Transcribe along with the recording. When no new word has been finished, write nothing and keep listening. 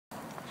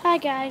Hi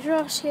guys,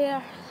 Ross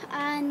here,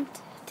 and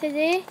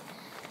today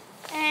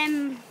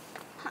I'm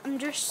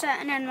just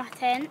sitting in my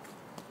tent.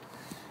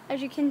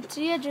 As you can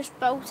see, I just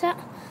built it.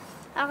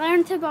 I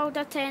learned to build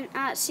a tent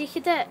at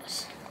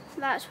Secrets.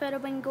 That's where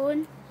I've been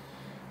going.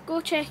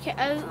 Go check it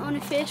out on the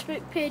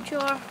Facebook page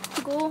or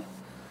go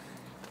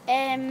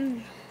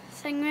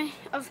thingy.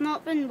 I've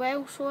not been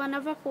well, so I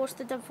never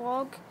posted a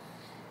vlog,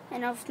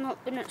 and I've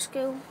not been at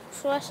school,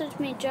 so this is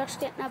me just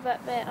getting a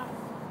bit better.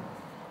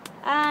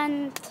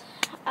 And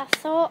I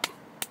thought,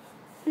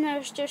 when I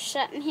was just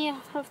sitting here,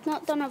 I've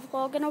not done a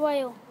vlog in a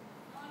while,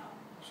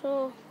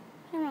 so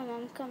here's my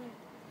mum coming.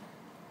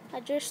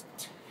 I just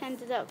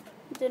ended up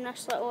doing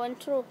this little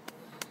intro.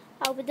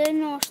 I'll be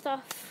doing more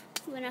stuff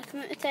when I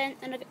come out of the tent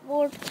and I get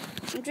bored.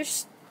 I'm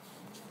just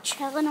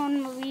chilling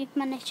on my wee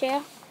mini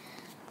chair,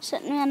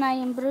 sitting with an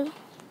iron brew.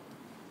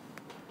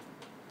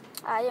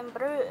 Iron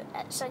brew,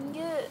 it's in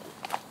you.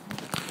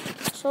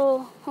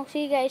 So I'll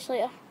see you guys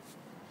later.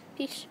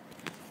 Peace.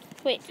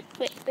 Wait.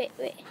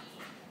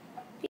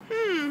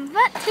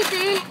 But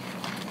today,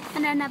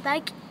 and in a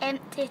big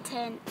empty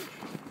tent.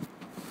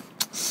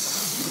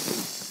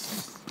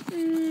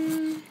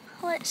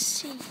 Let's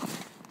see.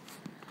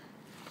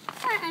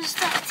 What is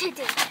that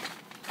today?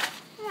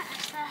 What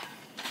is that?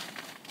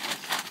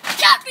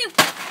 Get me!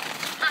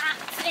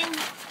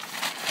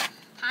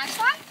 Hands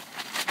on?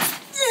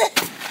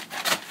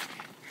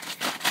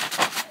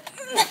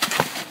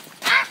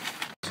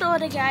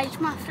 Sorry guys,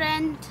 my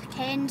friend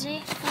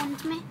Kenzie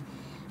phoned me.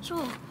 So,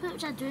 what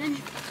was I doing?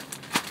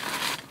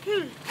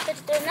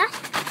 Just doing this.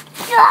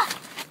 Yeah!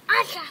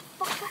 I can't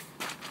fuck it.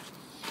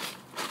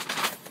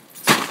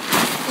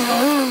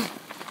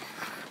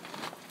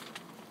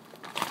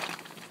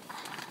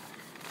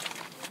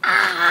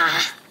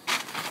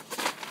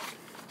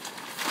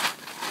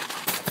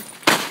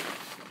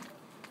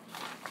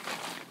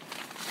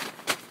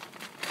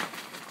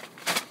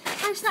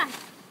 Handstand.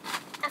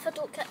 If I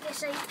don't kick this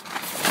side.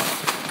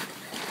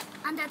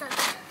 And I did.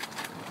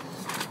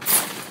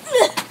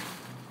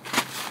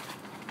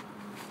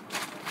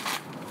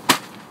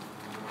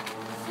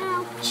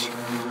 Ouch.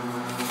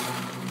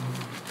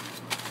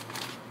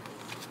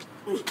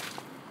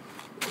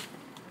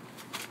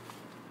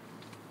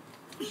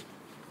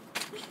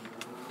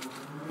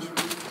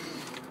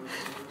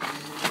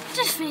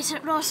 Just face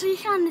it, Ross, so you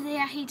can't do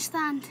a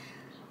headstand.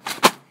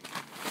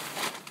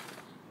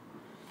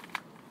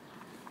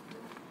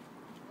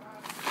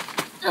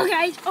 So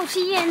guys, I'll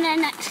see you in the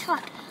next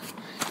clip.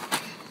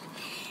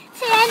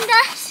 To end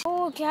this.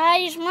 Oh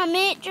guys, my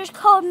mate just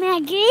called me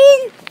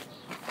again.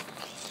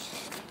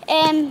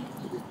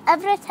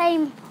 Every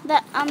time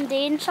that I'm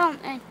doing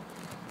something,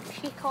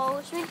 she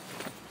calls me.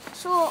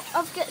 So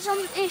I've got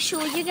something to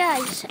show you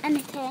guys in the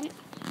tent.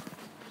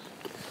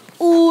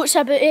 Oh, it's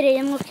about to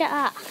rain, look at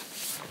that.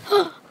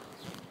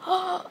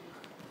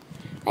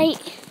 Right,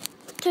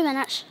 2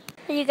 minutes.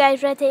 Are you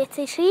guys ready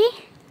to see?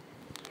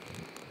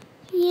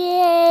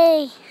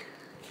 Yay!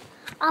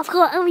 I've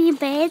got a wee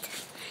bed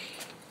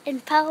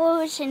and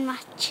pillows and my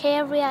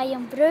chair with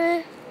iron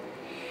brew.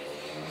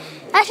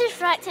 This is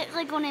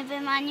practically going to be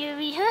my new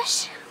wee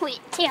house. Wait,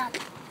 here.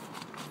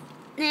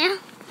 There.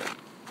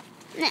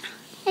 There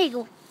you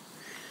go.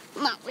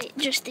 No, wait,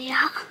 just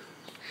there.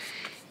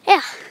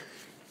 Yeah.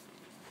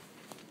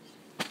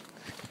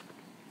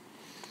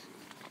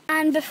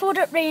 And before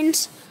it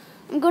rains,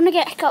 I'm going to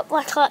get a couple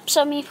of clips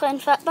of me playing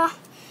football.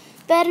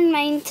 Bear in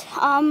mind,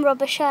 I'm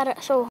rubbish at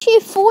it, so... She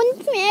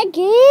phoned me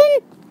again!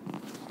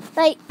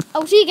 Right,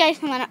 I'll see you guys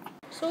in a minute.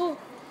 So,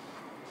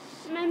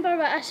 remember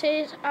what I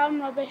said, I'm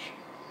rubbish,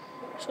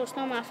 so it's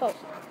not my fault.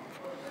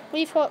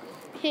 Leave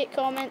hate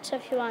comments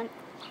if you want.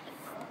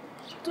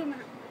 2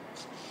 minutes.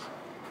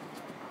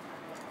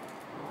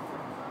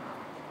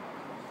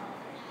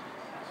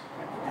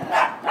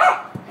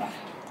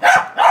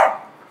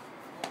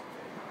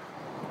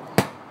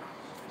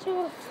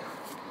 So,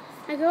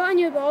 I got a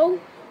new ball.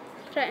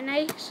 Pretty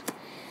nice,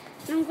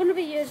 and I'm going to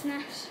be using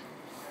this.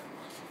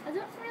 I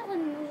don't really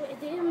know what to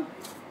do. I'm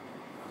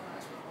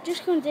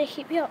just going to do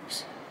keep you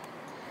ups.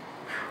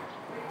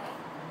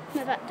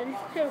 No, that didn't.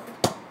 Here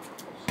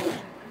we go.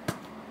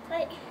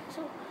 Right,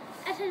 so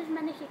this is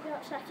mini keep you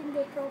ups I can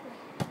do probably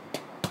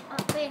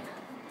up there.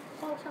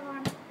 False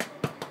alarm.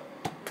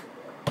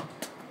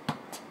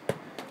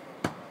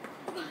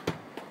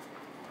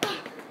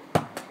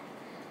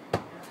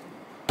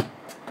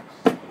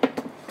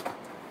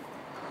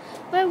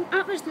 Well,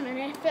 that was the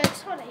minute, but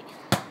it's alright.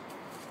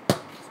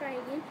 Try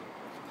again.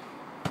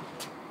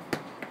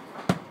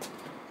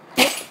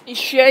 He's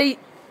shite.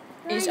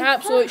 Right, He's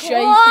absolute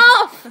shite.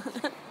 Off!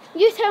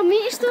 You tell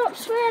me to stop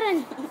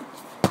swearing.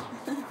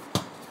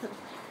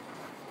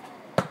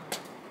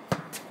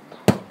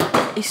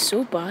 He's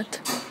so bad.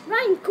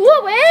 Ryan, go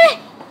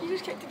away! You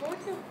just kicked the ball.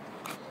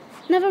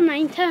 Never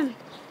mind him.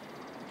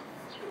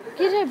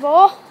 Get a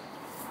ball.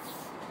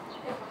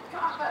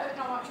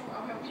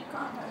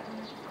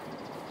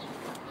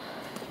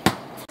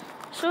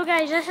 So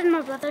guys, this is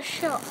my brother's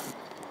shop.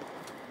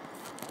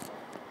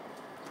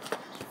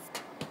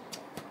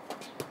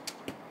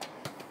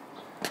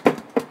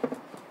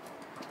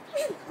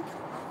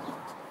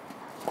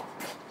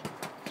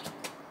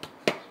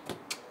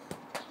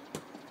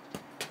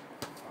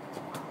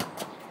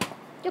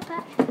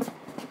 it.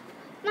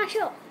 Mash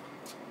up.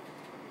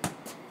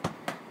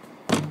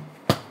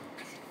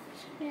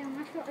 Yeah,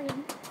 mash it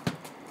in.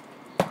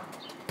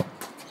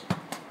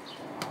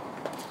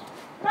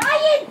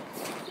 Ryan!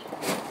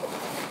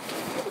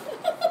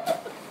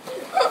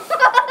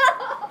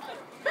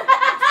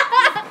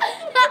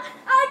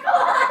 I got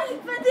on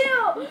video!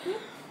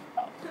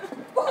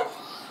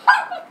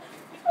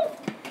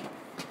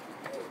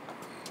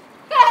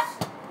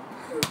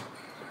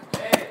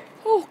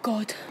 Oh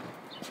God.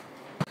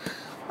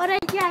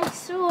 Alright guys,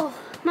 so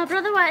my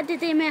brother wanted to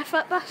do me a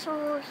flipper,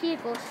 so here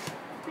goes.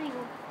 There you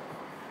go.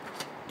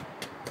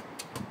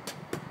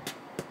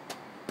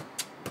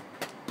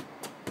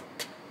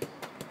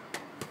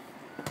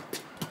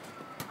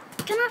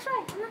 Can I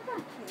try? Can I try?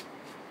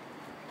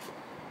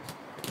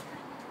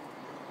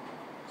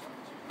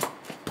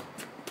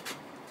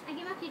 I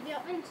give my TV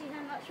up and see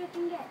how much we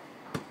can get.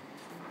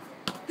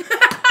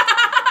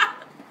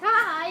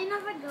 I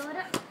never got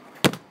it.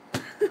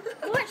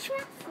 Watch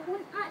my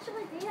phone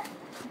actually do it.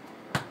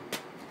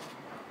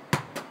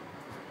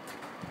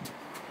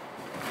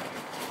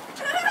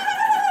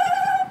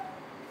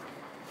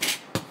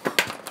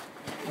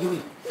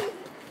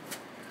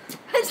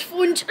 His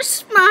phone just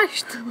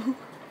smashed.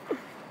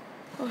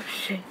 Oh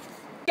shit.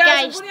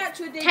 Guys, I'm gonna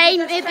actually do time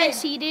this to be time.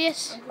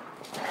 serious.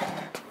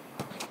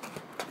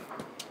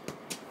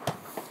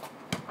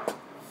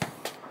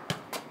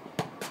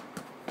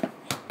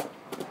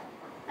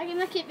 I'm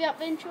gonna keep you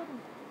up and show them.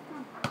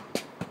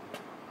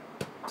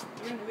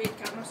 You're in the way of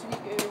the camera, so you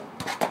go.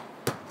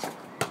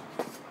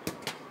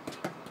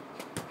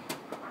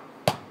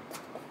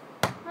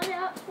 Hurry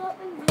up, stop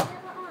and move it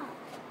like that.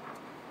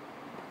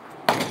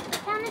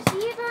 Can I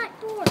see you back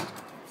door?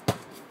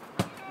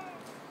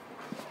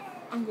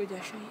 I'm going to do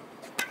a shite.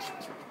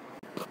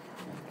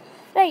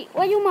 Right,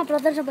 while my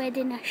brothers are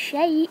wedding a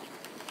shite,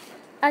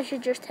 as you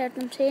just heard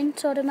them saying,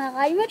 sorry my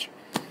language,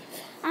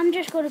 I'm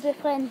just going to be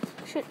playing,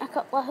 shooting a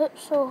couple of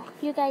hoops so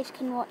you guys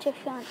can watch if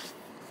you want.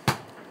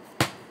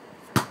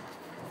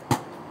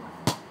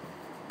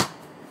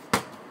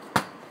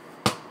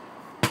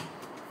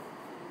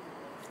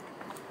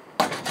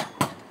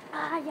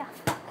 Ah, yeah,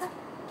 fucker.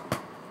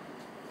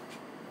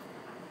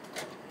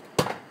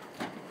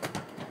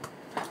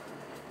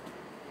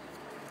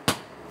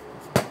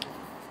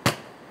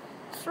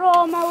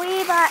 Throw my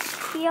way back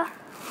here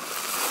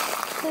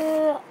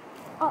to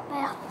up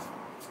there.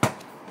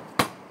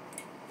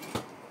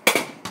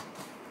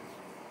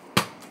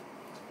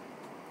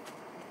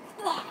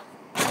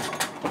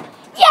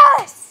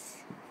 Yes!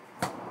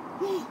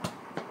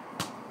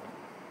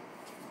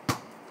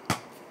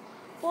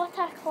 What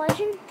a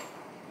collision.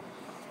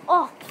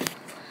 Oh,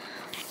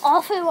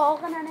 awful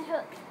walking in a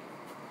hook.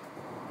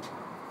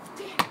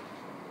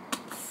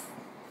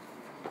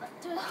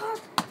 Too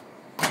hard.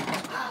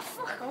 Oh,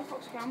 fuck. Oh,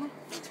 fuck's the camera.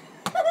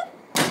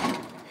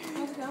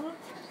 How's the camera?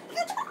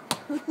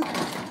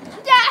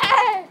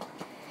 Yeah!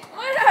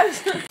 Oh no!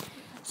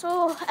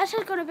 So, this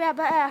is going to be a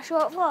bit of a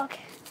short vlog.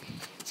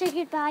 Say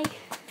goodbye.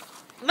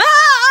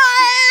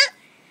 Bye!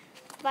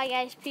 Bye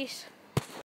guys, peace.